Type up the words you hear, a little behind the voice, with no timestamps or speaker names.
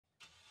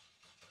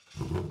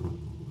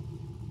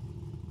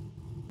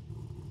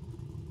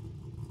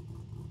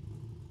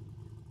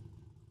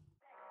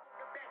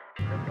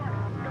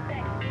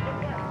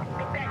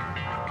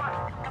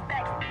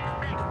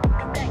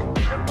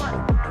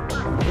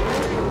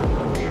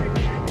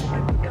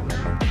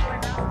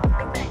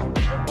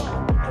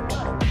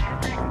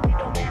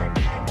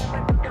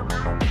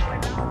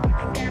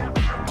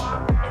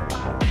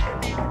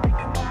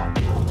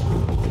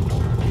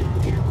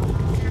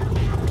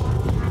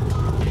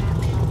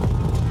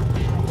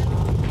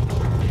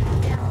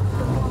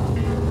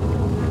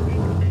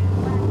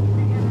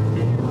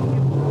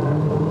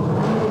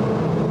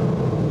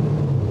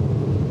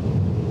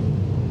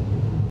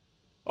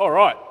All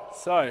right,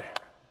 so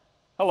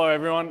hello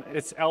everyone,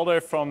 it's Aldo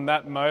from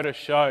That Motor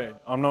Show.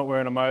 I'm not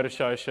wearing a Motor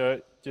Show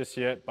shirt just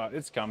yet, but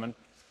it's coming.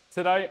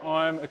 Today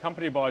I'm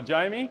accompanied by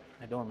Jamie.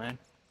 How you doing, man?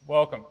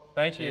 Welcome.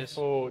 Thank you Cheers.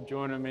 for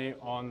joining me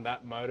on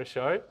That Motor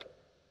Show.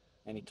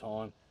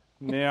 Anytime.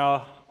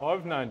 Now,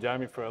 I've known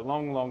Jamie for a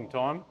long, long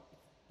time.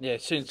 Yeah,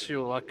 since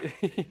you were like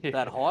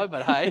that high,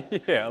 but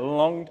hey. Yeah, a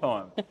long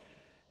time.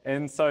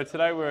 And so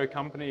today we're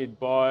accompanied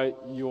by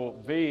your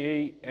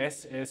VE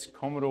SS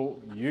Commodore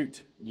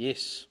Ute.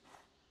 Yes.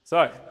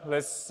 So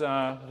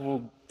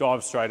we'll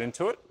dive straight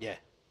into it. Yeah.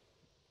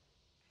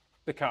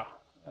 The car.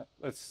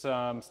 Let's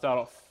start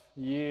off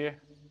year.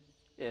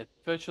 Yeah,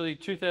 virtually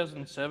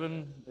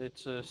 2007.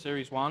 It's a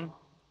Series 1.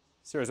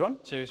 Series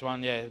 1? Series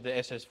 1, yeah, the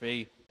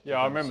SSv.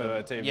 Yeah, I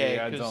remember the TV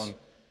ads on.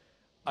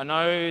 I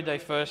know they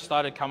first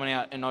started coming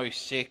out in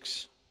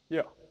 06.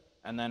 Yeah.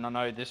 And then I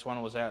know this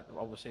one was out,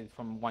 obviously,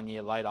 from 1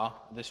 year later.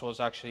 This was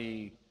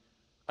actually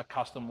a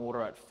custom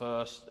order at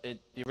first.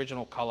 The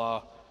original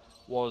color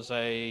was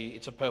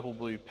it's a purple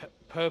blue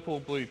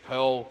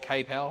pearl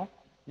K-Power.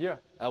 Yeah.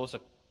 That was a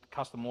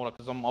custom order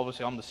because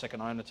I'm the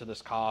second owner to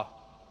this car.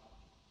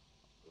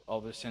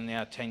 Obviously, in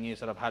the 10 years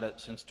that I've had it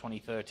since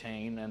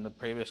 2013, and the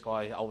previous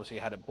guy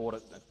obviously bought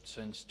it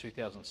since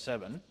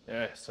 2007.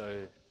 Yeah,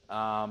 so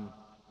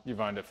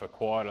you've owned it for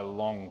quite a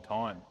long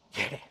time.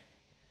 Yeah.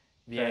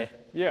 Yeah.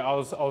 Yeah, I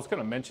was going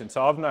to mention,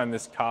 so I've known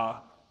this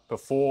car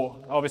before.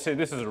 Obviously,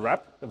 this is a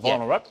wrap, a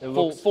vinyl wrap. It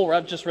looks full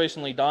wrap just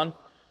recently done.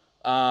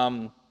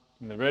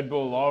 in the Red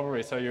Bull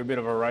livery, so you're a bit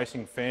of a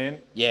racing fan.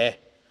 Yeah.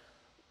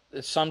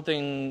 It's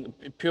something,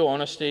 pure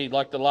honesty,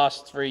 like the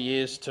last 3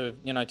 years to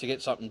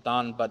get something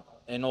done, but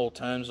in all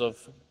terms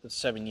of the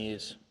 7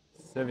 years.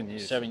 7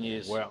 years. 7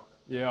 years. Wow.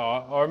 Yeah,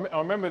 I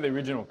remember the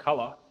original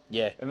colour.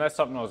 Yeah. And that's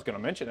something I was going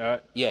to mention.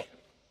 Yeah.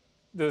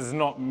 There's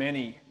not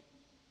many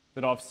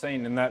that I've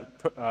seen in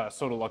that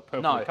sort of like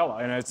purple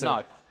colour, and it's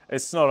not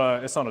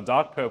a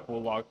dark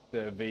purple like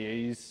the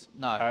VEs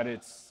had.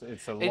 It's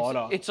a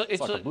lighter. It's like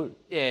a blue.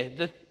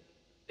 Yeah,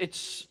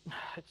 it's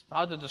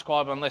hard to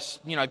describe unless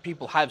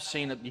people have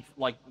seen it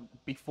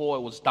before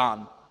it was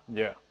done.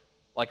 Yeah.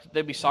 Like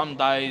there'd be some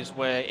days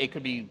where it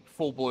could be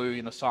full blue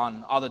in the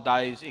sun. Other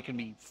days it can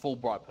be full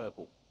bright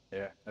purple.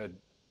 Yeah.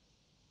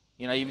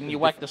 Even you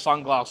whack the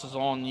sunglasses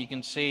on, you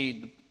can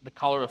see the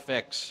color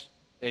effects.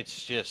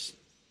 It's just,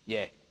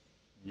 yeah.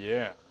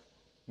 Yeah.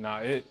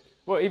 No,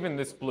 well, even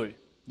this blue.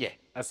 Yeah.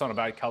 That's not a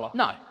bad colour.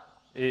 No.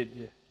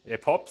 It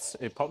pops.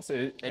 And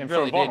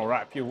really for a vinyl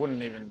wrap, you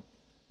wouldn't even.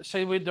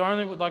 See,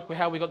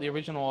 how we got the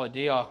original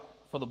idea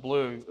for the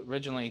blue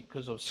originally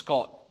because of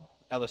Scott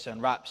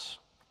LSN Wraps.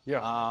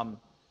 Yeah.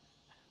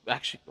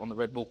 Actually, on the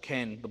Red Bull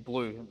Ken, the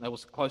blue, that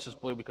was the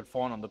closest blue we could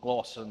find on the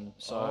gloss, and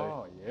so.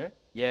 Oh yeah.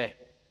 Yeah.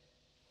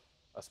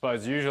 I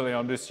suppose usually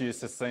I'm just used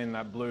to seeing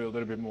that blue a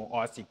little bit more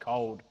icy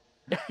cold.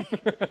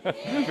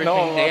 dripping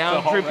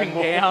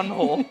down,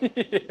 or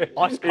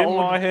ice cold. In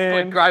my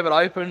hand. Grab it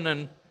open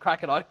and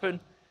crack it open.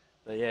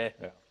 But yeah.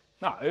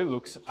 No, it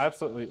looks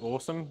absolutely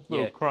awesome.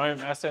 Little chrome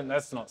accent.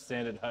 That's not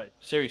standard, hey.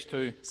 Series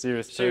 2.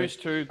 Series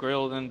 2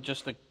 grille, and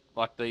just the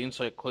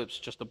insert clips,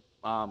 just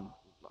I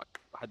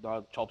had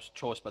no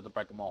choice but to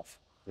break them off,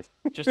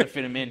 just to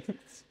fit them in.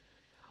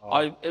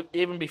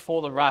 Even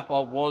before the wrap, I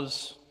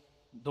was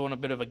doing a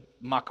bit of a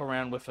muck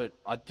around with it.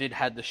 I did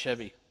have the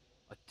Chevy.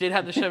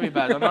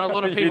 badge. I know a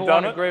lot of people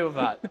won't agree with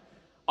that,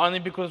 only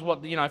because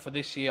for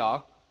this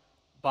year.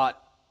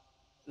 But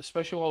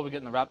especially while we're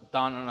getting the wrap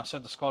done, and I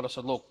said to Scott, I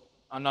said, look,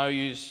 I know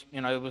he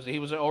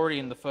was already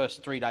in the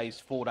first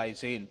 4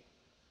 days in.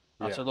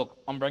 I said, look,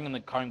 I'm bringing the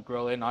chrome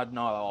grill in. I had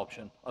no other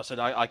option. I said,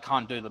 I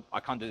can't do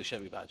the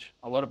Chevy badge.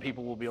 A lot of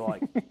people will be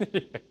like,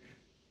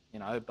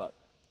 but.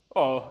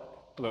 Oh,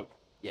 look.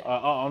 Yeah.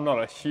 I'm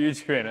not a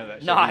huge fan of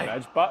that Chevy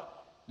badge,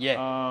 but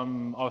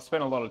I've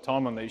spent a lot of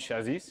time on these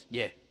chassis.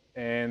 Yeah.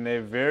 And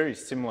they're very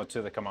similar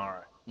to the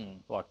Camaro,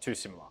 like too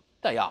similar.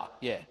 They are,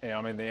 yeah. Yeah,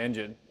 I mean the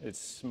engine,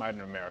 it's made in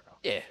America.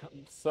 Yeah.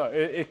 So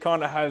it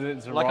kind of has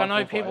its I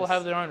know people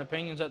have their own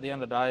opinions at the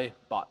end of the day,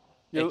 but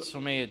for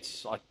me,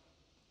 it's like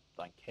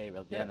don't care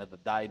at the end of the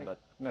day.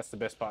 But and that's the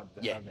best part.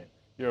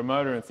 You're a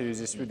motor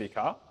enthusiast with your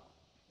car,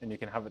 and you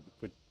can have it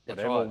with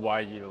whatever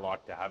way you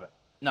like to have it.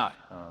 No,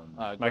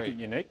 make it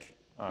unique.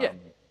 And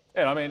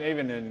I mean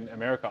even in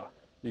America,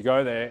 you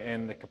go there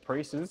and the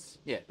Caprices,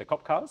 the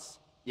cop cars.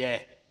 Yeah.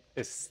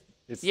 It's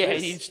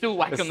he's still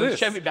whacking the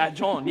Chevy badge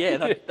on.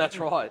 Yeah, that's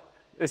right.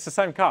 It's the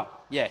same car.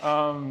 Yeah.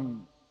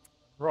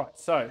 Right.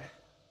 So,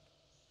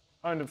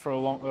 owned it for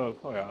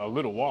a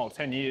little while,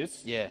 10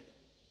 years. Yeah.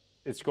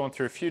 It's gone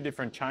through a few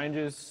different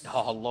changes.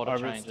 A lot of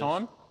over changes. Its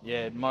time.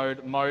 Yeah,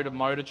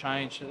 motor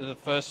change. The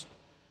first,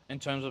 in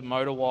terms of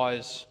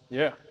motor-wise.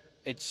 Yeah.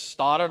 It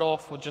started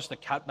off with just a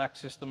catback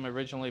system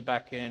originally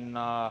back in,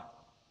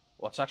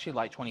 it's actually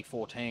late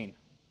 2014.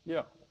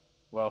 Yeah.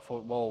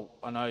 Well,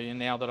 I know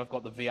now that I've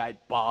got the V8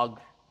 bug,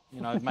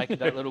 make it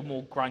that little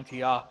more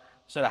gruntier,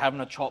 instead of having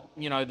to chop,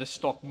 the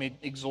stock mid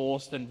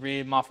exhaust and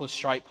rear muffler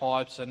straight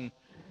pipes. And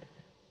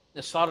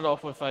it started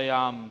off with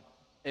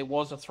it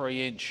was a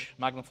 3-inch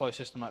Magnaflow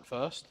system at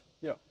first.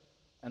 Yeah.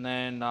 And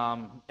then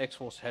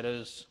X-Force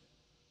headers,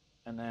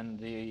 and then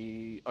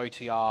the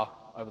OTR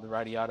over the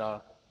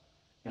radiator.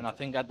 And I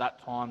think at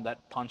that time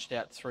that punched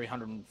out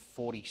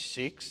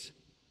 346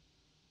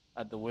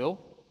 at the wheel.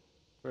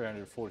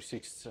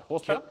 346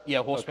 horsepower?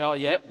 Yeah, horsepower,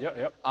 yeah.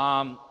 Yep.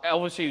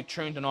 Obviously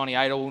tuned to 98,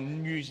 I will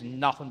use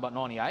nothing but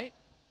 98.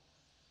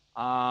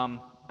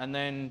 And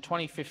then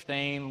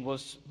 2015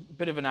 was a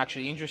bit of an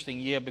actually interesting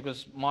year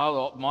because my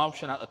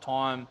option at the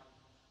time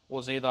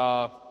was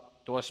either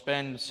do I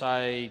spend,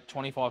 say,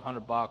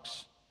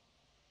 $2,500,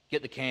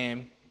 get the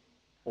cam,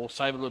 or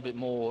save a little bit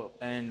more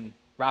and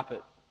wrap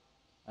it.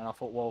 And I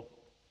thought, well,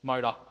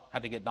 motor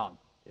had to get done.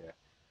 Yeah.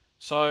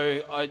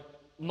 So I'm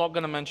not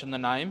going to mention the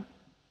name.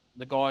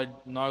 The guy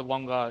no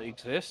longer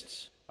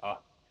exists.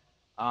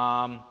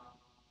 I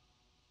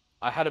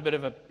had a bit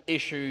of an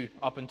issue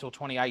up until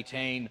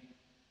 2018,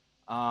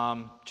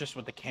 just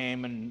with the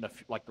cam and the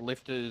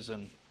lifters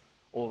and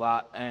all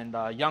that. And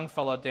a young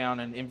fella down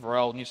in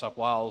Inverell, New South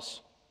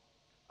Wales,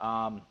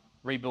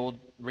 rebuild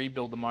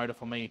the motor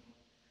for me.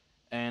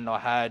 And I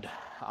had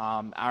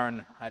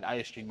Aaron at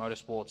ASG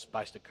Motorsports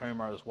based at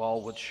Coomera as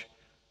well, which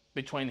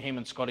between him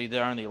and Scotty,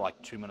 they're only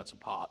like 2 minutes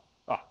apart.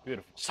 Oh,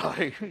 beautiful. So,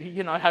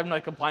 have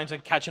no complaints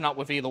of catching up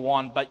with either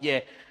one. But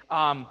yeah,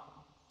 so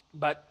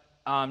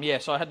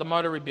I had the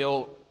motor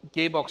rebuilt.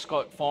 Gearbox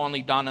got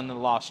finally done in the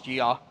last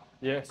year.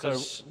 Yeah, so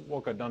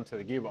what got done to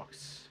the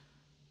gearbox?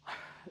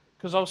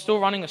 Because I was still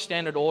running a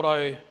standard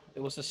auto.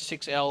 It was the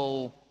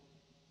 6L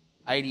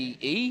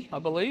 80E, I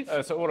believe.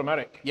 So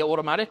automatic? Yeah,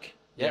 automatic.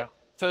 Yeah.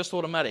 First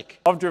automatic.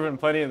 I've driven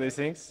plenty of these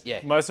things.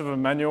 Yeah. Most of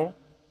them manual,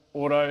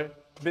 auto,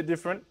 a bit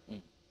different,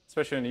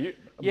 especially in the Ute.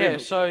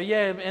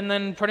 And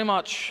then pretty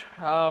much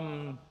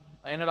I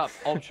ended up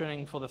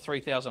optioning for the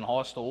 3000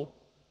 high stall.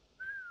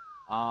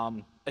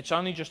 It's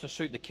only just to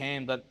suit the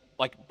cam that,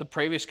 like, the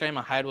previous cam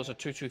I had was a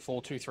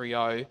 224,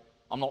 230.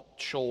 I'm not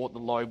sure what the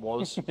load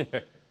was,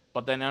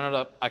 but then ended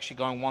up actually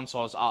going one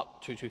size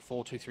up,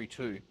 224,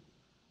 232.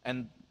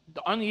 And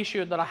the only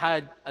issue that I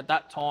had at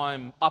that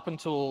time, up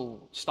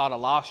until start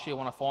of last year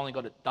when I finally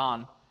got it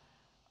done,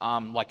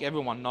 like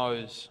everyone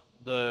knows,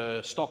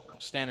 the stock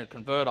standard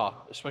converter,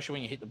 especially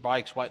when you hit the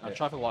brakes, waiting on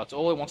traffic lights,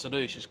 all it wants to do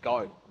is just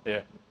go.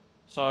 Yeah.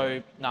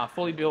 So,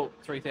 fully built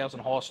 3000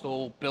 high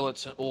stall,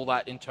 billets and all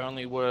that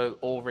internally were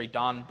all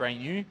redone,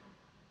 brand new.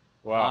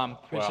 Wow.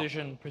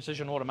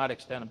 Precision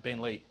automatics down at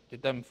Bentley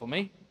did them for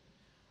me.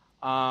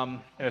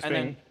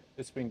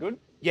 It's been good?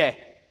 Yeah,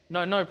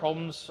 no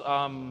problems.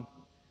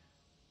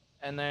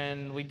 And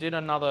then we did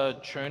another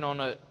tune on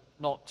it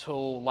not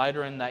till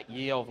later in that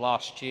year of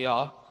last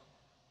year.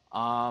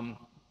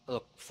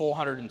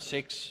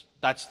 406,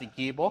 that's the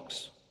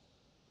gearbox.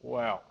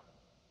 Wow.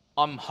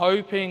 I'm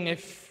hoping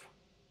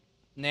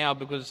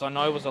because I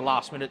know it was a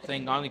last minute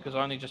thing, because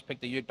I only just picked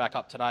the Ute back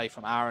up today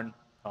from Aaron.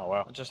 Oh,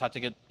 wow. I just had to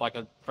get like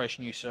a fresh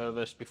new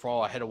service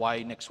before I head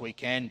away next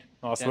weekend.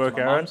 Nice work,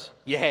 Aaron.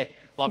 Yeah,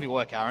 love your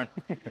work, Aaron.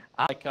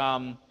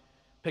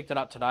 Picked it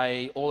up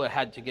today. All I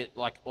had to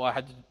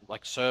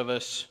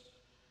service.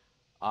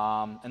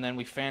 And then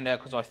we found out,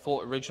 because I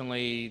thought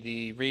originally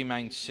the rear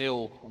main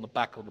seal on the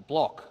back of the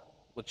block,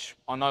 which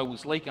I know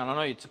was leaking. I know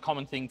it's a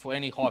common thing for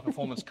any high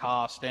performance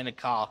car, standard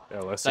car.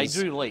 LSs. They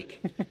do leak.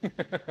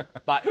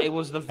 But it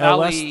was the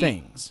valley. LS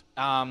things.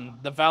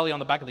 The valley on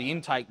the back of the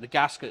intake, the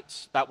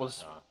gaskets. That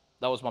was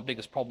my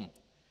biggest problem.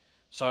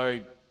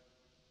 So,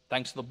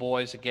 thanks to the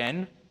boys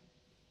again.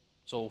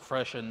 It's all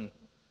fresh and.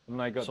 And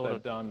they got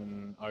that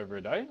done over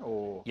a day,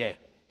 or? Yeah,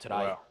 today.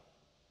 Wow.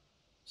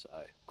 So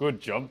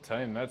good job,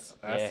 team. That's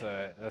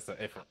an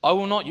effort. I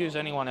will not use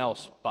anyone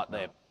else but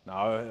them.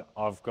 No,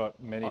 I've got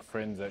many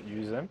friends that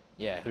use them.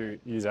 Yeah. Who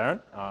use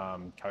Aaron,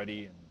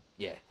 Cody, and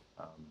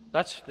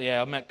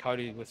I met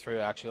Cody through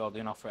actually oddly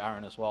enough for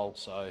Aaron as well.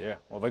 So yeah.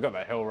 Well, they got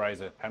that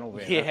Hellraiser panel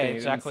van. Yeah,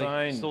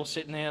 exactly. Still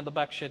sitting there in the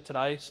back shed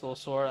today. Still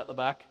saw it at the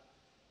back.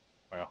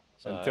 Wow.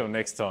 So, until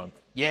next time.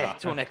 Yeah,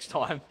 until next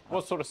time.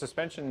 What sort of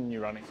suspension are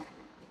you running?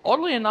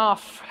 Oddly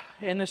enough,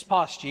 in this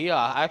past year,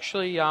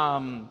 actually,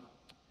 so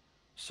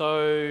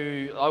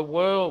I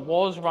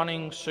was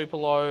running super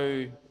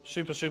low,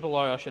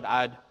 I should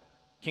add,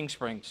 King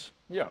Springs.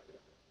 Yeah.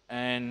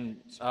 And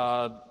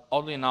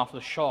oddly enough, the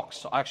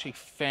shocks, I actually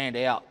found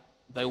out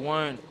they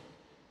weren't.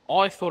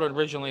 I thought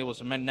originally it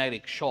was a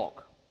magnetic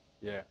shock.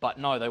 Yeah. But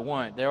no, they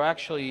weren't. They're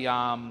actually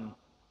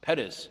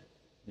Petters.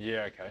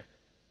 Yeah. Okay.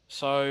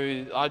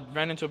 So I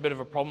ran into a bit of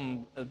a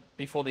problem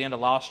before the end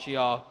of last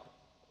year,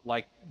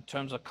 like in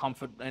terms of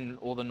comfort and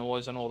all the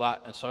noise and all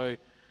that. And so,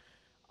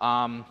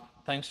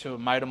 thanks to a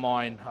mate of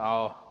mine,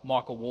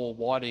 Michael Wall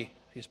Whitey,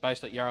 he's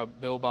based at Yarra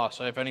Bilbah.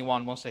 So if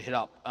anyone wants to hit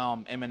up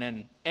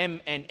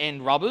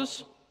M&N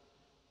Rubbers,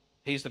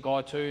 he's the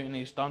guy too, and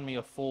he's done me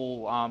a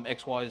full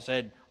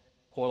XYZ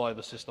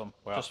coilover system,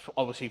 just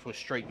obviously for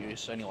street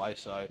use anyway.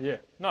 So yeah,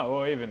 no,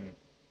 or even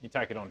you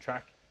take it on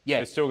track,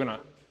 it's still gonna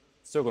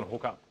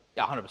hook up.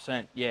 Yeah,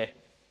 100%. Yeah,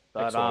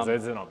 but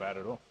XYZs are not bad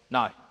at all.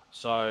 No,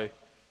 so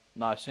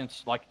no,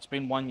 since like it's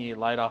been 1 year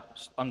later,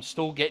 I'm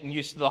still getting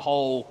used to the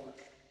whole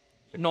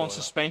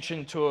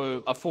non-suspension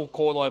to a full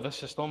coilover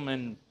system,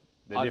 and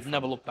I've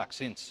never looked back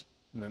since.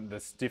 The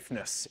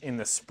stiffness in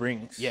the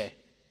springs,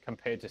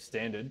 compared to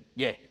standard,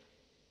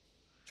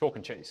 chalk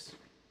and cheese,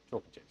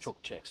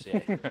 chalk checks, yeah.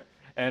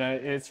 And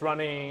it's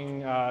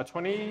running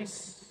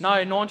 20s.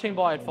 No, 19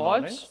 by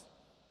 8.5s.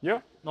 Yeah.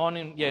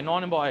 19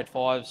 by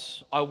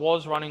 8.5s. I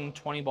was running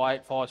 20 by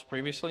 8.5s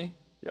previously.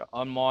 Yeah.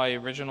 On my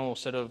original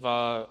set of,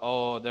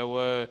 there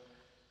were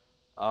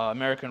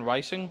American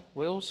racing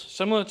wheels,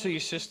 similar to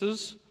your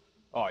sister's.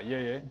 Oh,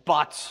 yeah.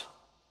 But,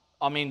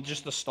 I mean,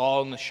 just the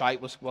style and the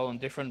shape was well and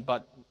different,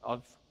 but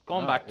I've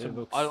gone back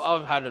to,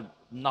 I've had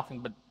nothing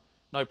but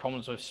no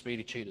problems with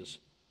speedy cheetahs.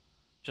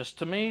 Just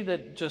to me,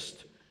 that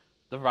just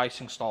the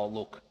racing style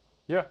look.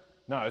 Yeah.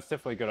 No, it's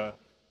definitely got a,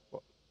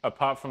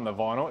 apart from the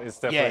vinyl, it's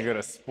definitely got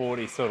a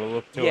sporty sort of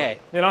look to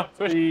it. You know,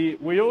 the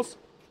wheels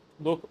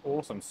look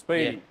awesome.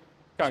 Speedy.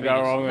 Can't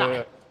go wrong with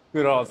a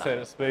good old set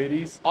of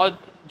speedies. I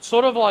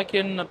sort of like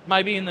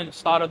maybe in the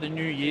start of the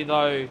new year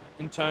though,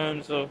 in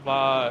terms of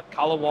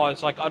color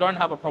wise, like I don't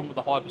have a problem with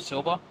the Hyper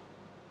Silver.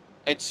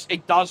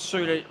 It does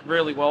suit it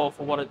really well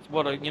for what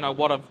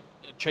I've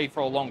achieved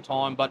for a long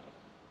time, but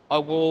I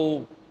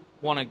will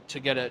want to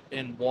get it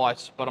in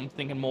white, but I'm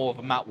thinking more of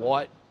a matte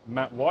white.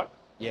 Matte white?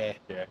 Yeah.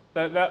 Yeah.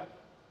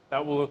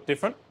 That will look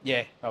different.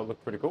 Yeah. That'll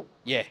look pretty cool.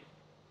 Yeah.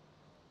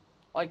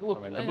 Like,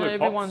 look,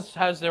 everyone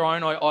has their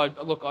own. They're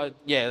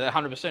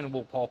 100%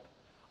 will pop.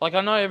 Like, I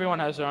know everyone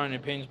has their own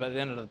opinions, but at the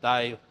end of the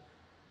day,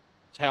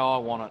 it's how I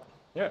want it.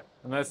 Yeah,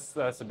 and that's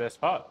the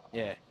best part.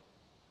 Yeah.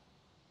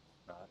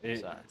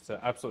 It's an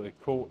absolutely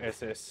cool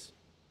SS.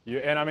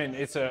 And I mean,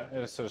 it's an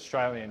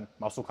Australian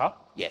muscle car.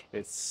 Yeah.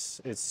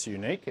 It's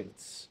unique.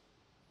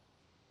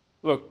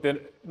 Look, they're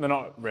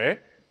not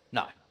rare.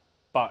 No.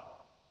 But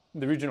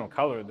the original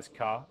colour of this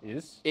car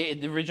is?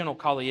 The original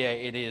colour, yeah,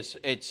 it is.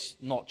 It's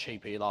not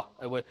cheap either.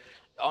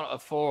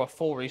 For a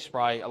full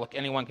respray, look,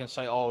 anyone can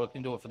say, oh, we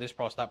can do it for this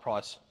price, that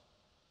price.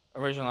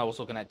 Originally, I was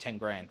looking at 10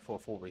 grand for a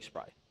full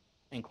respray,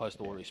 enclosed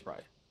door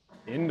respray.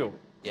 Indoor?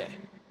 Yeah.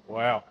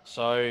 Wow.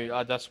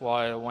 So that's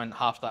why I went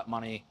half that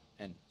money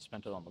and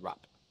spent it on the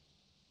wrap.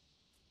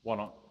 Why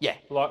not? Yeah.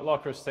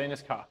 Like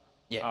Christina's car.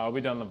 Yeah.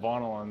 We done the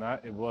vinyl on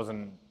that. It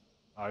wasn't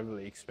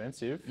overly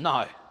expensive.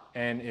 No.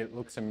 And it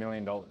looks $1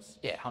 million.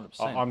 Yeah,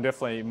 100%. I'm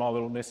definitely my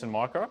little Nissan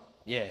Micra.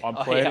 Yeah.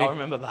 I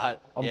remember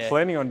that. I'm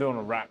planning on doing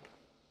a wrap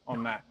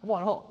on that.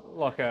 Why not?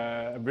 Like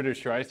a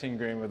British racing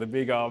green with a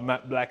big old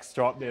matte black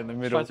stripe down the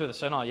middle. Straight through the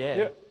centre,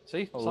 yeah.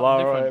 See?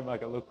 Lower it,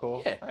 make it look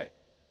cool. Yeah. Hey.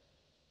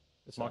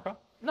 It's my car?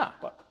 No.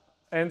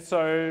 And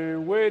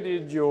so where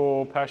did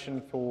your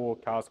passion for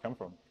cars come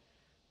from?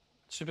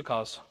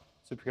 Supercars.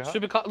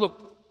 Supercar?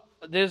 Look,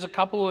 there's a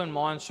couple in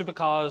mind.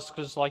 Supercars,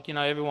 because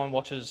everyone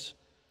watches,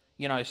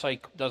 say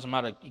it doesn't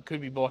matter. You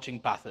could be watching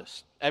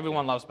Bathurst.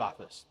 Everyone loves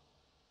Bathurst.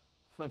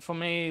 For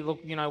me,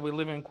 look, we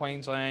live in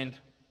Queensland.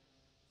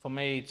 For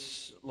me,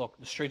 it's, look,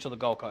 the streets of the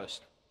Gold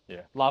Coast.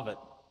 Yeah. Love it.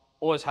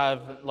 Always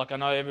have, I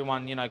know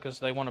everyone, because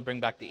they want to bring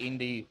back the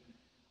Indy,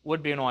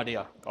 would be an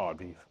idea. Oh, it'd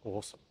be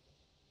awesome.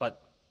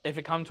 But if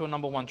it come to a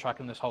number one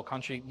track in this whole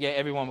country,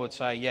 everyone would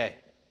say,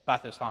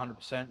 Bathurst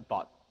 100%,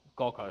 but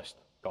Gold Coast.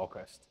 Gold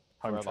Coast.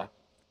 Home track.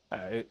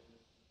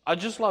 I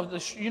just love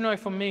this.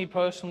 For me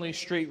personally,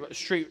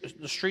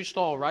 the street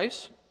style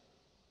race,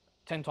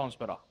 10 times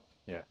better.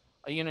 Yeah.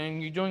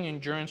 And you're doing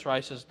endurance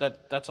races,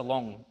 that's a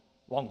long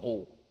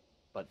haul.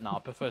 But no, I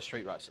prefer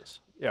street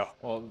races. Yeah.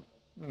 Well,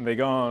 they're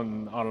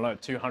going,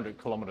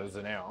 200 kilometres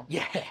an hour.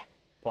 Yeah.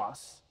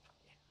 Plus.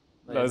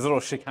 Those little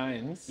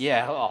chicanes.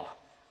 Yeah. Oh.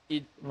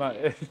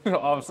 Mate,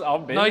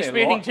 I've been no there.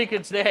 speeding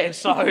tickets there,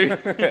 so.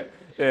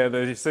 Yeah,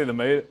 you see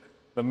the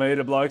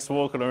meter blokes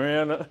walking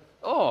around.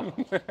 Oh.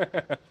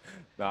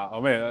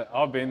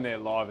 I've been there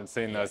live and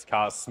seen those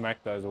cars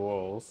smack those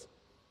walls.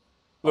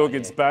 Look,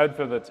 it's bad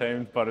for the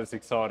teams, but it's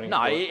exciting.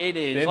 No, it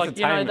is.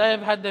 They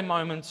have had their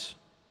moments.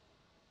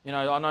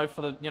 I know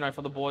for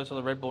the boys of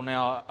the Red Bull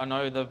now, I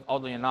know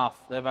oddly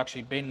enough, they've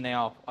actually been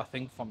now, I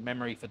think, from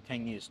memory for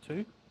 10 years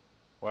too.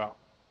 Wow.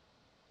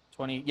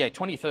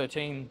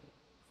 2013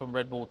 from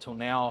Red Bull till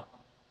now.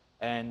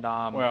 And,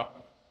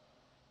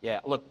 yeah,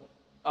 look,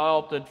 I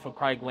opted for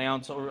Craig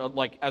Lowndes,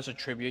 as a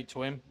tribute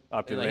to him.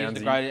 Up to He's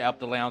the great up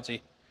to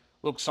Lounsey.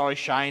 Look, sorry,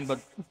 Shane,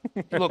 but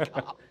look,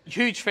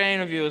 huge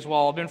fan of you as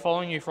well. I've been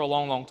following you for a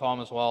long, long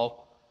time as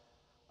well.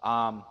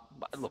 But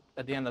look,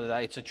 at the end of the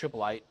day, it's a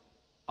 888.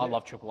 I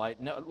love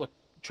 888. No, look,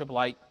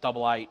 888,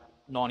 88,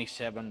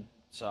 97.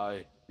 So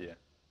yeah,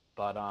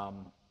 but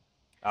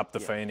up the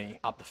Feeney.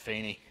 Up the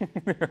Feeney.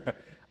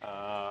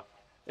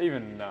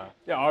 Even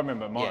I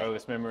remember my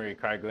earliest memory,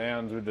 Craig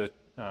Lowndes with the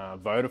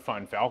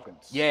Vodafone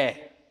Falcons. Yeah,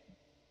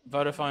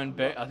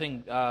 Vodafone. I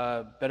think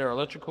Better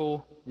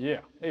Electrical. Yeah,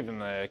 even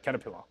the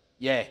Caterpillar.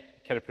 Yeah,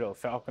 Caterpillar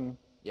Falcon.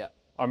 Yeah,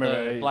 I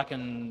remember black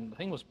and I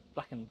think it was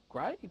black and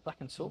grey, black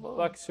and silver.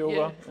 Black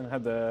silver, and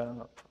had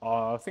the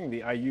I think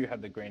the AU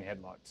had the green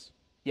headlights.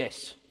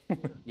 Yes,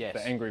 yes.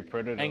 The Angry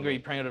Predator. Angry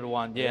Predator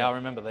one. Yeah, I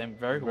remember them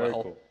very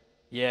well. Cool.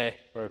 Yeah,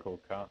 very cool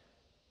car.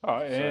 All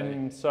right,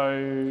 and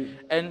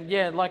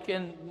yeah,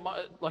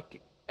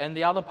 and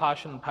the other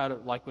passion part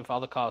of, like with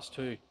other cars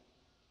too.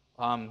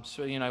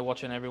 So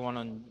watching everyone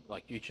on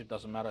like YouTube,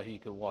 doesn't matter who you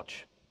could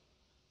watch.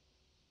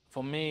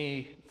 For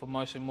me,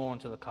 mostly more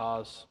into the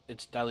cars,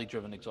 it's daily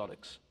driven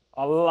exotics.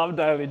 I love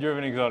daily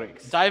driven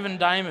exotics. Dave and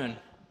Damon,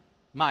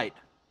 mate.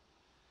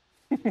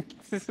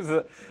 This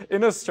is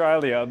in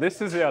Australia.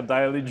 This is our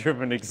daily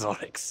driven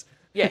exotics.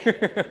 Yeah,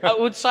 I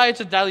would say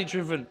it's a daily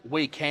driven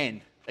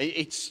weekend.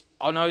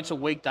 I know it's a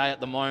weekday at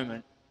the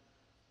moment,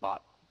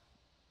 but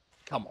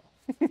come on.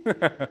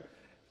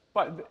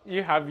 But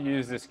you have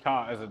used this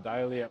car as a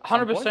daily at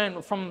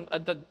 100% from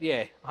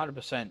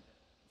 100%.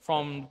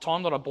 From the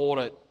time that I bought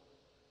it,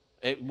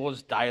 it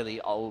was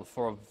daily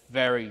for a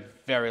very,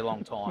 very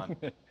long time.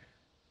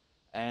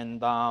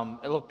 And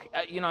look,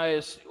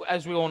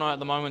 as we all know at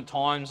the moment,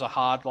 times are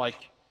hard.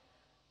 Like,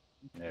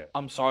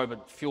 I'm sorry,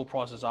 but fuel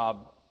prices are.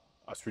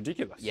 It's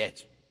ridiculous. Yeah,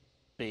 it's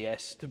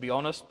BS to be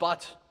honest.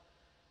 But,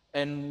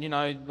 and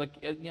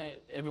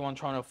everyone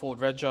trying to afford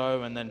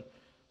rego, and then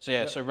so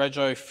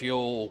rego,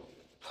 fuel,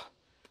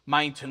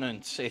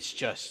 maintenance. It's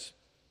just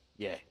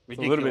ridiculous. It's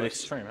a little bit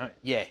extreme, hey?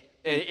 Yeah,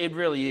 it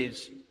really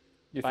is.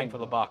 Bang for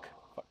the buck.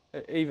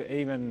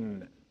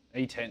 Even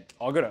E10,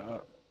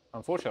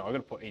 unfortunately, I got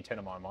to put E10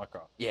 in my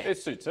micro. Yeah. It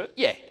suits it.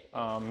 Yeah.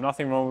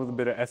 Nothing wrong with a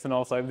bit of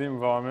ethanol, save the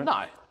environment.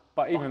 No.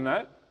 But even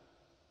that,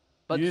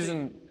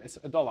 it's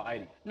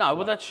 $1.80. No,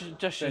 well, that's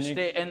just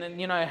it. And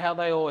then, how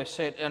they always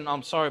said, and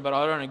I'm sorry, but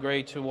I don't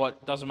agree to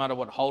doesn't matter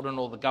what Holden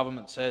or the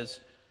government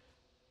says.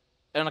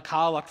 In a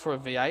car like for a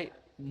V8,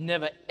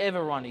 never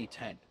ever run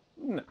E10.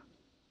 No.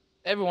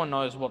 Everyone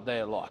knows what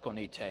they're like on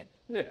E10.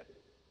 Yeah.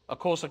 Of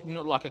course,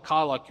 like a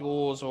car like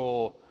yours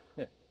or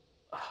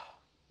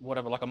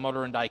whatever, like a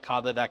modern day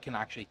car that can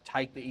actually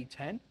take the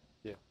E10.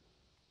 Yeah.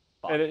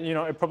 But, and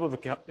it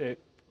probably,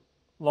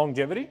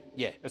 longevity,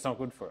 it's not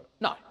good for it.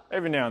 No.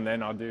 Every now and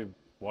then I do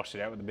wash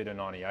it out with a bit of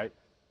 98.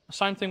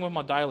 Same thing with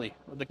my daily,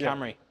 with the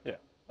Camry. Yeah.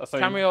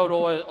 Camry, I would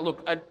always,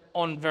 look,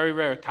 on very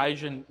rare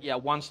occasion,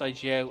 one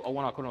stage,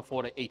 when I couldn't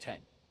afford an E10.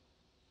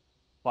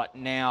 But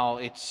now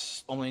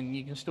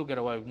you can still get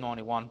away with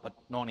 91, but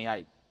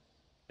 98,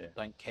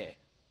 don't care.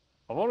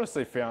 I've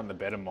honestly found the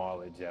better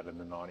mileage out of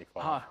the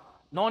 95.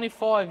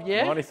 95,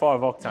 yeah.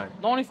 95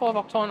 octane. 95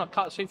 octane, a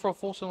car. See, for a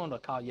 4-cylinder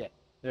car, yeah.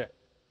 Yeah.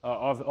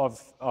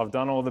 I've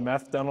done all the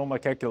math, done all my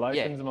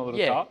calculations in my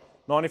little car.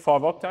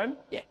 95 octane.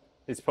 Yeah.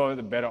 It's probably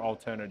the better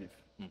alternative.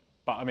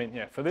 But I mean,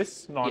 for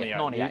this 98,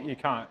 98. You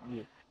can't.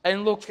 Yeah.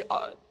 And look,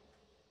 the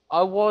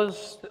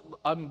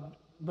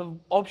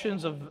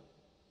options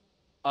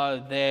are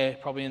there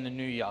probably in the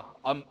new year.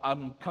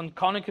 I'm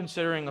kind of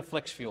considering a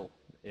flex fuel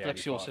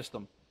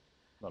system.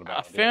 Not a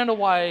bad idea. Found a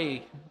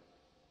way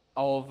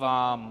of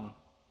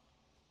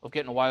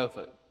getting away with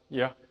it.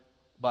 Yeah.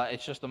 But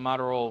it's just a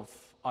matter of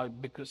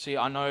because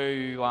I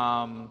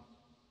know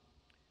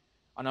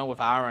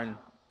with Aaron,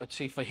 but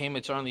see for him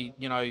it's only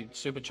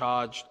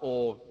supercharged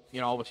or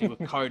obviously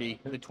with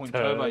Cody the twin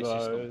turbo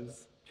system,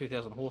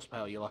 2,000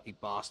 horsepower. You lucky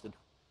bastard.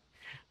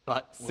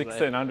 But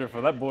 1,600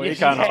 for that boy. You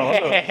can't hold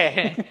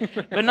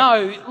it. But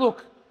no,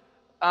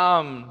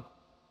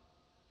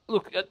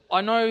 look,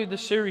 I know the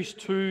Series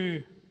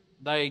 2.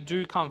 They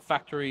do come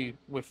factory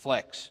with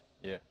flex.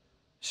 Yeah.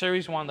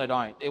 Series 1, they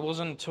don't. It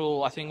wasn't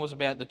until, I think it was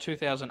about the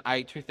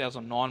 2008,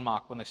 2009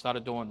 mark when they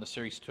started doing the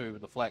Series 2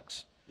 with the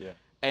flex. Yeah.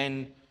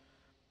 And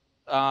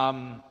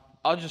as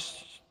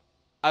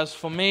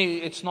for me,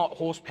 it's not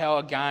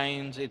horsepower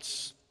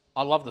gains.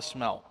 I love the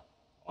smell.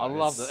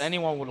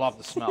 Anyone would love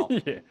the smell.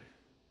 Yeah.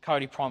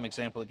 Cody, prime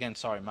example again.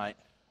 Sorry, mate.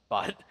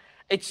 But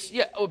it's,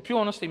 pure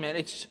honesty,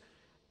 man.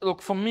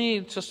 Look, for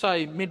me to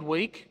say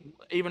midweek,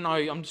 even though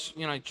I'm just,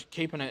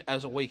 keeping it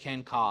as a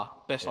weekend car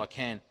best I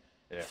can,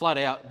 flat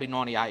out be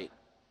 98.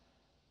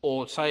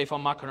 Or say if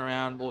I'm mucking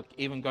around, or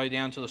even go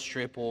down to the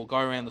strip or go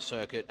around the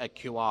circuit at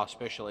QR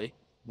especially,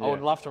 I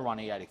would love to run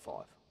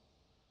E85.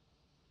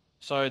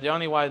 So the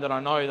only way that I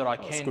know that I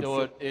can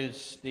do it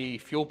is the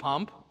fuel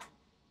pump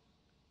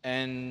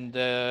and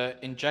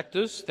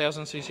injectors,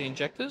 1,000cc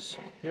injectors.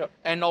 Yep.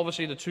 And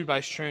obviously the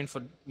 2-base tune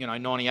for,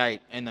 98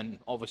 and then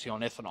obviously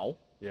on ethanol.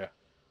 Yeah.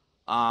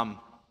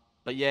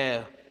 But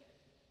yeah,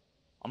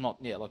 I'm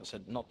not, like I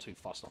said, not too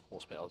fussed on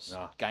horsepower,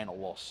 gain or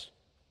loss.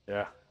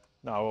 Yeah.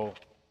 No, well,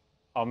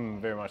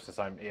 I'm very much the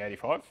same.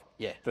 E85.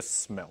 Yeah. The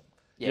smell.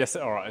 Yeah. Yes,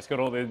 all right, it's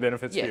got all the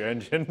benefits for your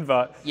engine,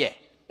 but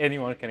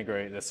anyone can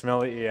agree. The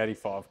smell of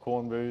E85,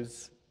 corn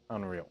booze,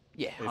 unreal.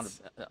 Yeah,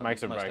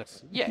 makes or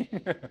breaks. Yeah.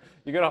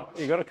 you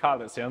got a car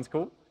that sounds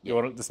cool. You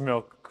want it to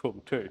smell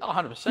cool too. Oh,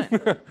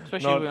 100%.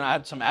 Especially when I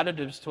add some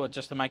additives to it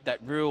just to make that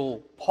real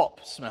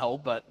pop smell.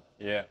 But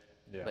yeah.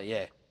 But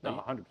yeah.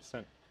 No,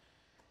 100%.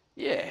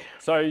 Yeah.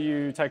 So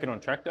you taking on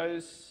track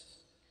days?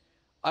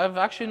 I've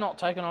actually not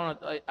taken on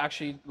it.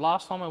 Actually,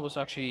 last time it was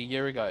actually a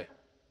year ago.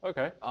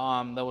 Okay.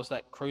 There was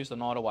that Cruise the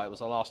Night Away. It was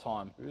the last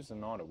time. Cruise the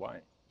Night Away.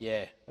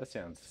 Yeah. That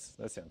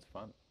sounds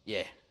fun.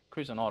 Yeah.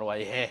 Cruise the Night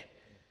Away.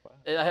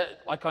 Yeah.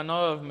 Like I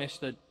know I've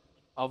missed it.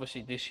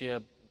 Obviously this year,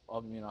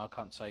 I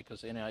can't say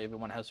because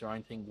everyone has their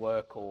own thing,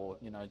 work or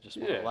just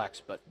want to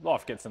relax. But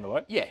life gets in the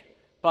way. Yeah.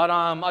 But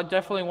I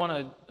definitely want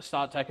to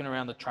start taking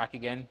around the track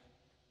again.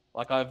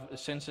 Like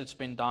since it's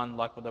been done,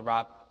 like with the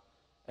wrap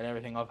and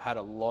everything, I've had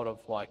a lot of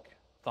like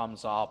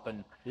thumbs up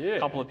and a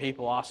couple of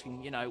people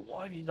asking,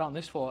 why have you done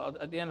this for?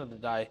 At the end of the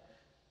day,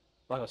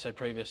 like I said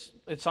previous,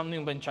 it's something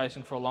I've been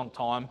chasing for a long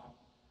time.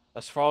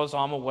 As far as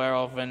I'm aware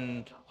of,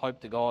 and hope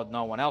to God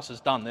no one else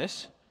has done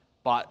this,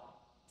 but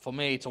for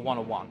me, it's a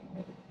one-on-one.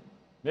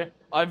 Yeah.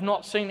 I've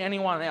not seen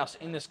anyone else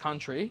in this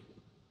country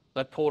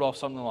that pulled off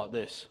something like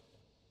this.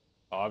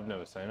 I've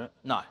never seen it.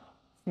 No.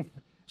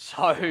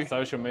 So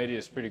social media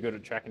is pretty good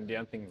at tracking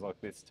down things like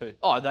this too.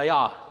 Oh, they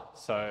are.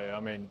 So I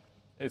mean,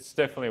 it's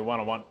definitely a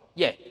one-on-one.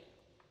 Yeah.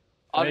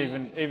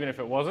 Even if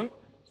it wasn't,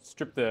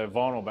 strip the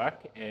vinyl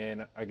back,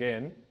 and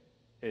again,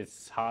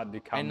 it's hard to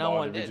come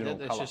by the original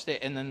colour. It's just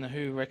it. And then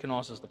who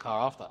recognises the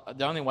car after?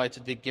 The only way to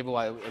give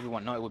away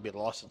everyone know it would be the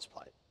license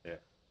plate. Yeah.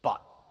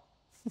 But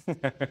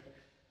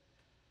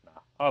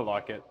I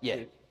like it. Yeah.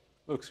 It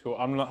looks cool.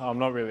 I'm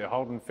not really a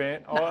Holden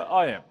fan. No.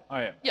 I am.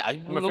 Yeah,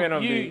 I'm a fan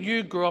of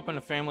you grew up in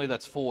a family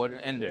that's Ford,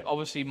 and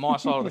obviously my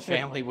side of the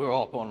family we're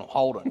up on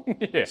Holden.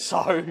 Yeah.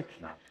 So.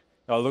 No.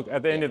 Oh, look,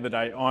 at the end of the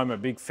day, I'm a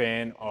big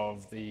fan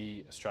of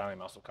the Australian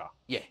muscle car.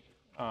 Yeah.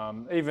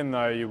 Even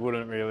though you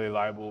wouldn't really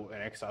label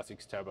an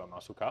XR6 turbo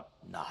muscle car.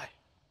 No.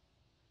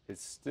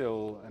 It's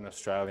still an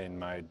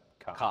Australian-made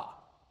car.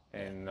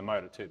 And the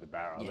motor too, the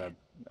barrel, they're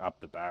up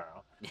the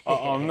barrel.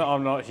 I'm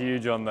not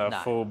huge on the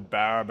full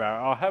barrel.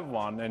 I have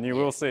one, and you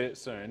will see it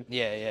soon.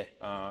 Yeah.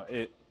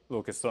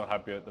 Look, it's not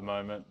happy at the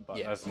moment, but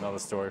that's another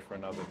story for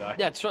another day.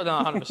 Yeah, it's right,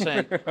 no,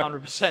 100%,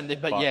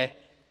 100%. But yeah,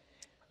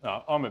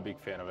 no, I'm a big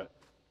fan of it.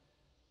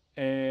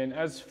 And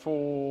as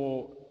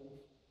for,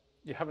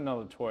 you have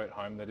another toy at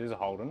home that is a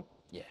Holden.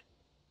 Yeah.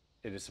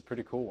 It is a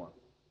pretty cool one.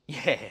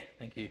 Yeah,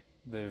 thank you.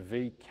 The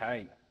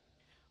VK.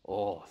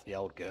 Oh, the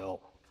old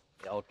girl.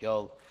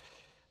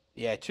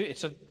 Yeah,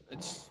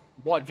 it's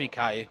white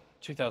VK,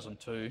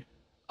 2002.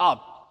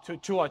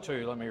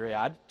 202, let me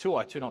re-add.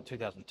 202, not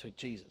 2002,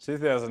 Jesus.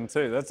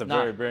 2002, that's a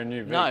very brand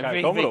new VK. No,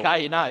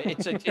 VK, no,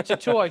 it's a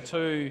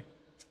 202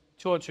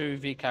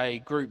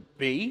 VK Group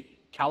B,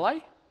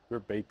 Calais.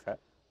 Group B, Cat.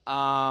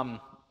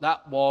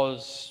 That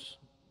was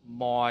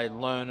my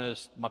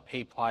learners, my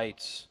P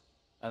plates,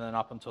 and then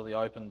up until the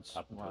opens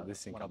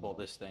when I bought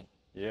this thing.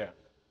 Yeah.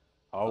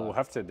 I will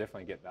have to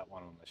definitely get that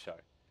one on the show.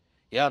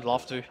 Yeah, I'd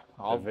love to.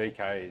 The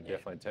VK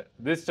definitely.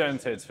 This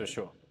turns heads for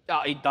sure.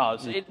 It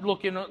does.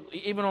 Look,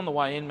 even on the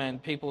way in, man,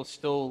 people are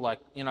still like,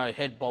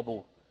 head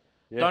bobble.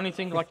 Yeah. The only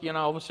thing, like,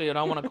 obviously, I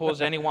don't want to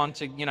cause anyone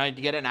to, to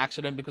get an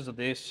accident because of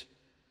this.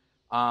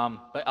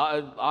 But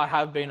I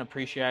have been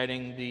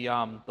appreciating the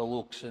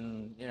looks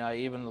and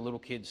even the little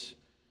kids.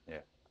 Yeah.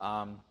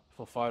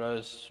 For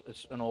photos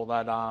and all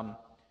that.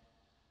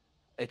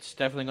 It's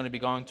definitely going to be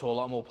going to a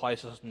lot more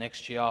places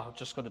next year. I've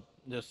just got to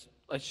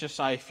let's just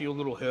say a few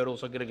little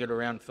hurdles I've got to get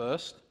around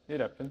first. It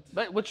happens.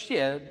 But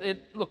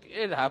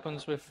it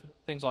happens with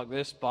things like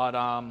this. But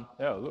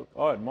yeah, look,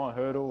 I had my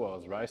hurdle. I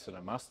was racing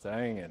a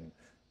Mustang and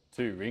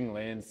 2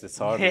 Ringlands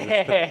decided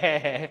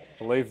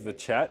to leave the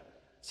chat.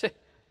 So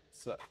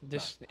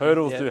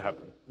hurdles do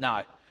happen.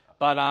 No,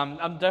 but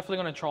I'm definitely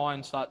going to try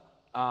and start.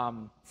 I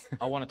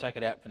want to take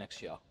it out for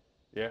next year.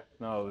 Yeah,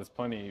 no, there's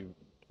plenty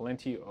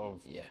of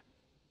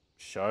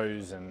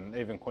shows, and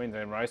even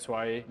Queensland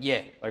Raceway.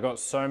 Yeah, they got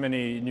so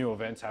many new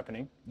events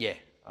happening. Yeah,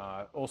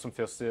 awesome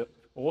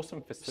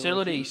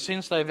facility.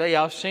 Since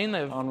I've seen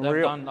they've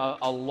done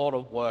a lot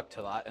of work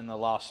to that in the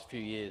last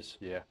few years.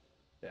 Yeah.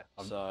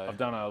 I've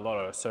done a lot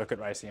of circuit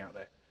racing out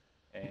there,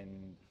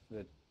 and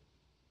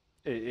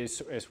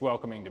it's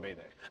welcoming to be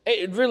there.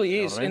 It really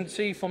is. And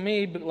see, for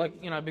me,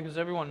 like, because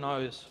everyone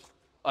knows,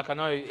 like, I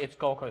know it's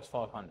Gold Coast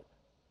 500,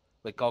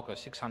 but Gold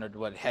Coast 600,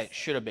 how it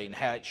should have been,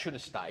 how it should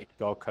have stayed.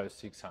 Gold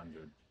Coast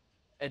 600.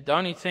 The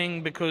only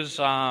thing, because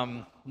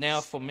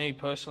now for me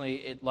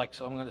personally,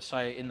 so I'm going to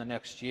say in the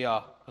next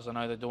year, because I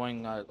know they're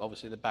doing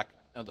obviously the back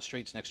of the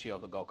streets next year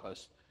of the Gold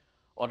Coast,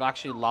 I'd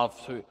actually love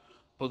to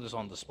put this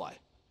on display.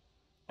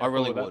 I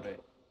really would.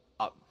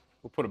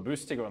 We'll put a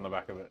boost sticker on the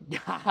back of it.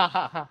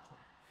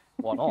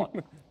 Why not?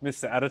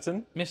 Mr.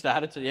 Adderton? Mr.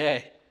 Adderton,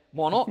 yeah.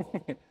 Why not?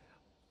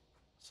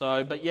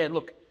 So, but yeah,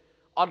 look,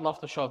 I'd love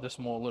to show this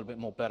a little bit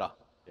more better.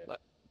 Yeah.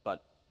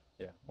 But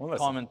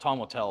time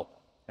will tell.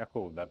 How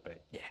cool would that be?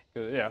 Yeah.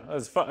 Yeah,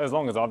 as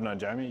long as I've known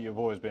Jamie, you've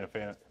always been a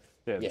fan of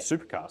the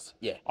supercars.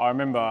 Yeah. I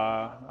remember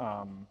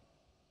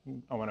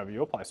I went over to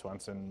your place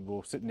once and we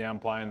were sitting down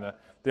playing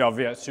the old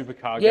V8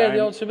 supercar game. Yeah, the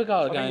old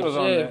supercar games. It was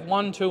on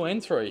 1, 2,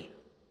 and 3.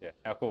 Yeah,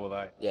 how cool were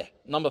they? Yeah,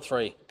 number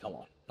 3. Come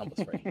on, number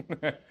 3.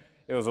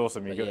 It was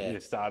awesome. You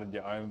started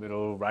your own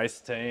little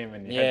race team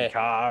and you had your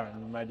car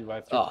and you made your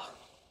way through. Oh,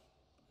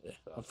 yeah.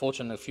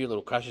 Unfortunately, a few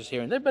little crashes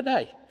here and there, but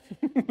hey.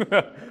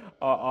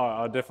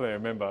 I definitely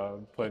remember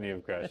plenty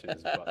of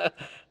crashes, but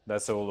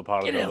that's all the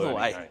part of the learning.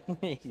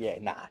 Way. Yeah,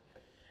 nah.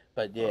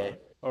 But yeah.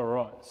 All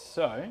right,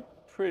 so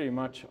pretty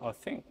much I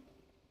think,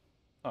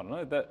 I don't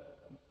know, that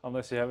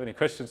unless you have any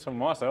questions from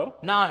myself.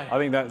 No. I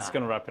think that's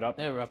going to wrap it up.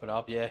 Yeah, wrap it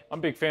up, yeah. I'm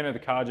a big fan of the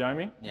car,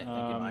 Jamie. Yeah,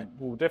 thank you, mate.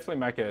 We'll definitely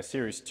make a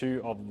series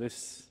 2 of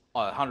this.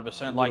 Oh,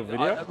 100%. Like,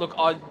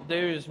 video.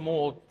 There is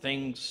more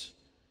things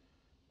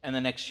in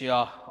the next year.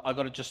 I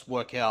got to just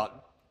work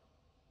out.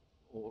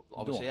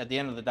 Obviously, at the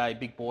end of the day,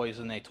 big boys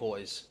and their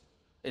toys.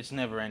 It's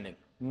never ending.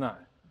 No.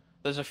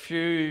 There's a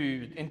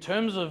few, in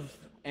terms of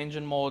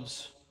engine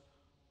mods,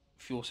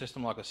 fuel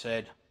system, like I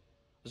said,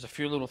 there's a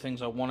few little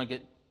things I want to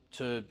get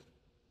to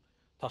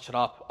touch it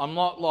up. I'm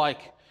not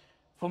like,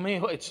 for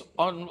me, it's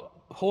on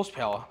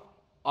horsepower.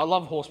 I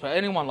love horsepower.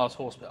 Anyone loves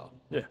horsepower.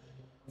 Yeah.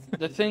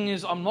 The thing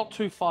is, I'm not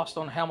too fast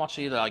on how much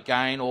either I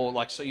gain or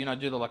like, so,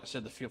 do like I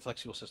said, the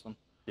flex fuel system.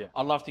 Yeah.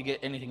 I'd love to get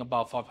anything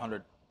above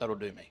 500. That'll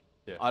do me.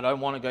 Yeah. I don't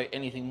want to go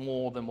anything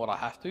more than what I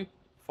have to.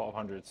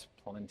 500's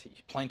plenty.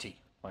 Plenty.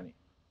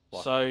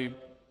 Like. So,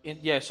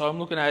 so I'm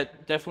looking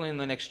at definitely in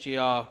the next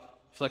year,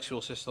 flex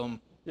fuel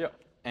system. Yeah.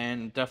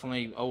 And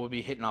definitely I will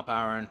be hitting up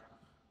Aaron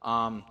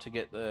to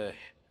get the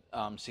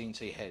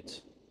CNC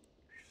heads.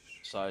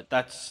 So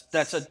that's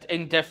an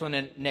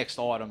indefinite next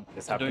item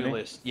to do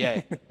list.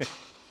 Yeah.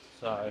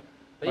 So,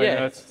 but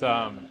yeah. That's,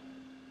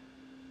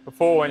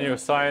 before when you were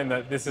saying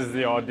that this is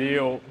the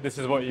ideal, this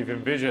is what you've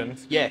envisioned.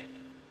 Yeah.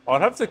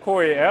 I'd have to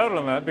call you out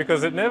on that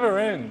because it never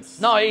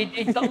ends. No, it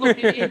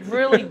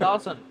really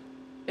doesn't.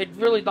 It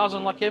really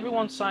doesn't. Like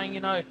everyone's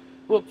saying,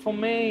 look, for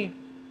me,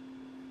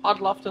 I'd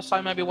love to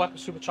say maybe whack a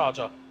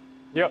supercharger.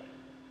 Yep.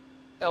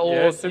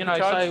 Or,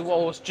 say,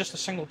 well, it's just a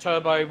single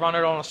turbo, run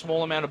it on a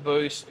small amount of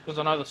boost because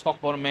I know the stock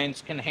bottom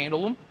ends can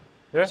handle them.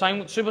 Yeah. Same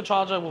with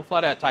supercharger, we'll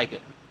flat out take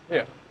it.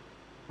 Yeah.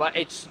 But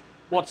it's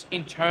what's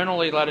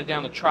internally later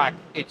down the track,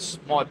 it's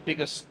my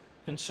biggest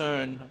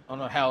concern on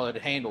how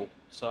it'd handle.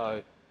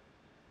 So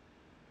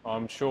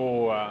I'm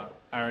sure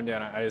Aaron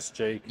down at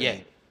ASG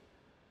can...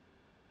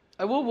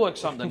 I will work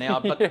something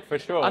out, but yeah, for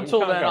sure.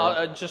 Until then,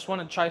 I just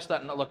want to chase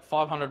that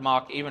 500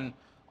 mark. Even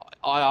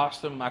I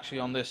asked him actually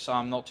on this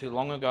not too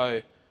long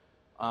ago.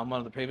 One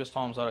of the previous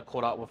times that I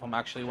caught up with him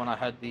actually when I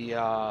had the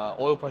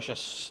oil pressure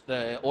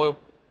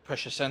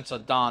sensor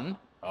done.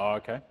 Oh,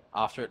 okay.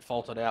 After it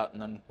faulted out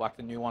and then whacked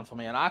a new one for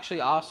me, and I actually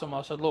asked him.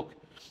 I said, "Look,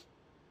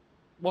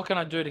 what can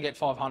I do to get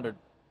 500?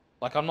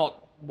 Like, I'm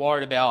not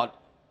worried about,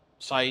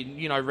 say,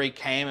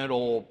 recam it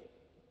or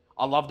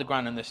I love the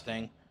grunt in this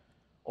thing."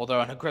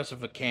 Although an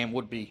aggressive cam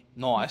would be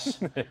nice.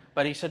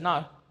 But he said,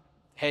 no,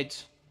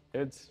 heads.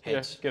 Heads.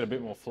 Yeah, get a bit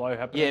more flow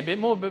happening. Yeah, a bit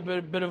more, bit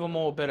of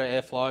a better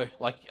airflow.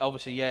 Like,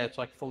 obviously, it's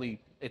like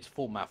it's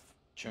full MAF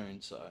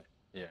tuned, so.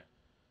 Yeah.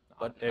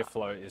 But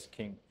airflow is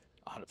king.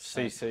 100%.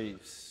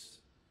 CCs.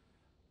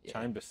 Yeah.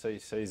 Chamber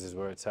CCs is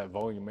where it's at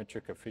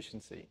volumetric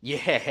efficiency.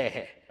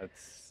 Yeah.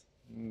 That's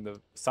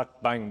the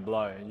suck, bang,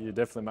 blow. You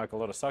definitely make a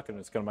lot of suck and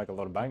it's going to make a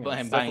lot of bang.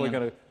 It's definitely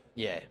going to...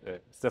 Yeah.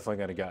 It's definitely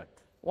going to go.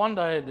 One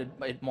day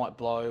it might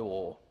blow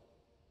or...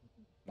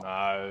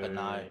 No. But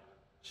no.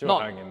 She'll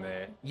hang in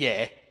there.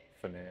 Yeah.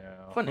 For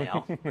now. But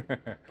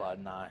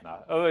no. No.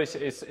 At least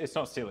it's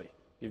not silly.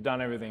 You've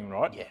done everything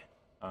right.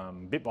 Yeah.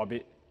 Bit by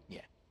bit. Yeah.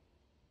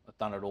 I've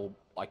done it all.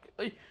 Like,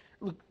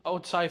 look, I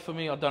would say for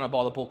me, I've done it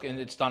by the book and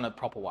it's done it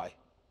proper way.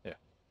 Yeah.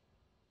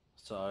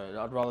 So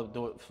I'd rather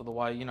do it for the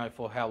way,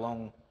 for how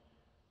long,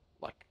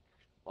 like,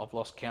 I've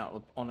lost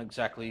count on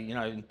exactly,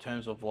 in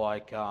terms of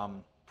like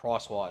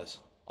price-wise,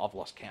 I've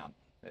lost count.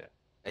 Yeah.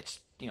 It's,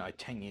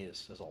 10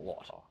 years is a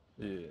lot.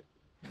 Yeah.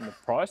 And the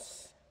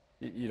price,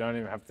 you don't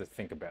even have to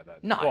think about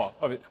that. No.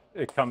 Well,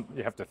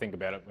 you have to think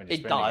about it when you're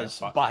spending it. It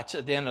does, but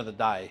at the end of the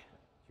day...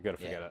 You've got to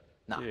forget it.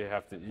 No.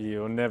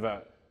 You'll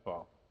never,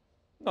 well,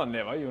 not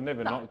never, you'll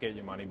never not get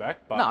your money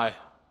back, but... No.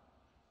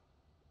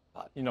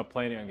 But you're not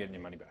planning on getting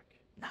your money back.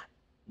 No.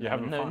 You're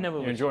having fun. Never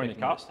you're enjoying your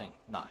car.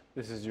 No.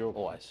 This is your...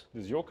 Always.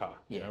 This is your car.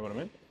 Yeah. You know what I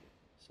mean?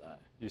 So...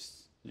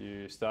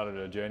 You started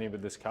a journey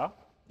with this car.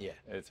 Yeah.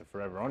 It's a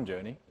forever on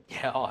journey.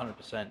 Yeah,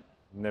 100%.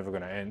 Never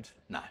going to end.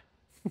 No.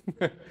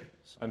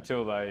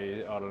 Until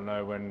they, I don't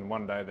know, when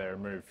one day they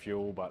remove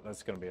fuel, but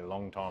that's going to be a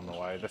long time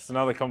away. That's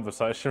another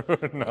conversation for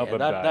another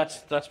day.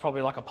 That's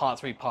probably like a part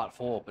 3, part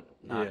 4, but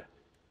no. Yeah.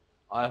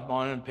 I have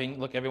my own opinion.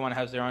 Look, everyone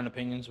has their own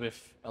opinions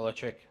with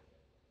electric.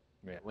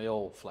 Yeah. We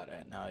all flat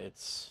out know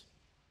it's...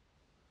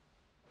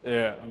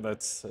 Yeah,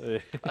 that's...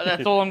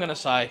 That's all I'm going to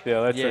say.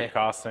 Yeah, that's a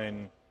car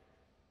scene.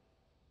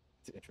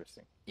 It's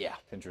interesting. Yeah.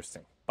 It's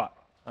interesting. But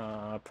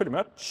pretty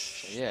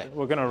much, yeah,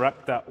 we're going to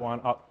wrap that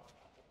one up.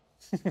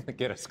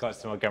 Get us close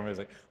to my camera.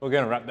 We're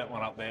going to wrap that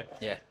one up there.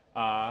 Yeah.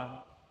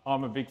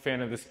 I'm a big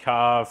fan of this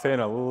car, fan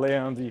of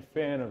Lowndes,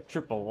 fan of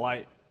Triple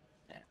 8.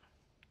 Yeah.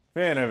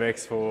 Fan of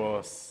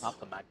X-Force. Up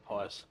the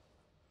Magpies.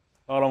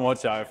 I don't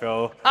watch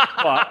AFL,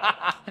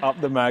 but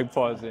up the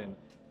Magpies in.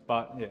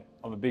 But yeah,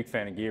 I'm a big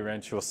fan of gear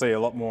wrench. You'll see a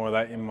lot more of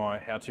that in my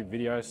how-to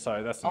videos.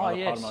 So that's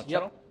another part of my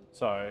channel.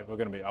 So we're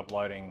going to be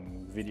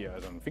uploading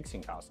videos on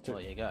fixing cars too.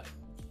 There you go.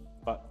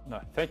 But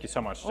no, thank you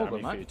so much,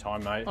 Jamie, for your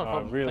time, mate. No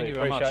I really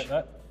appreciate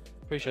that.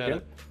 Appreciate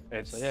it.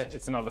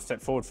 It's another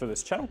step forward for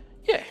this channel.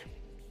 Yeah.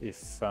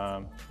 If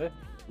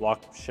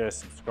like, share,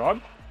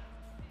 subscribe.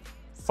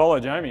 Follow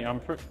Jamie.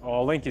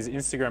 I'll link his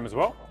Instagram as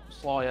well.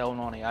 SLY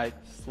L98.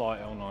 SLY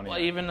L98. Well,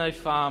 even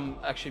if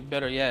actually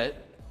better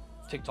yet,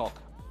 TikTok.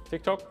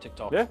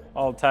 TikTok. Yeah,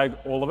 I'll tag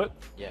all of it.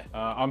 Yeah.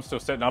 I'm still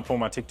setting up all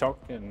my TikTok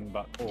and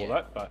all of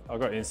that, but I've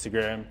got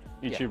Instagram,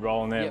 YouTube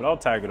rolling there, but I'll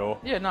tag it all.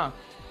 Yeah, no.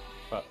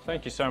 But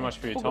thank you so much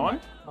for your time.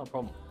 No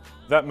problem.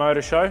 That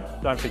motor show,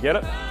 don't forget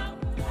it.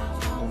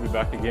 We'll be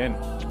back again.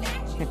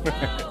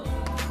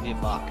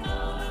 Good luck.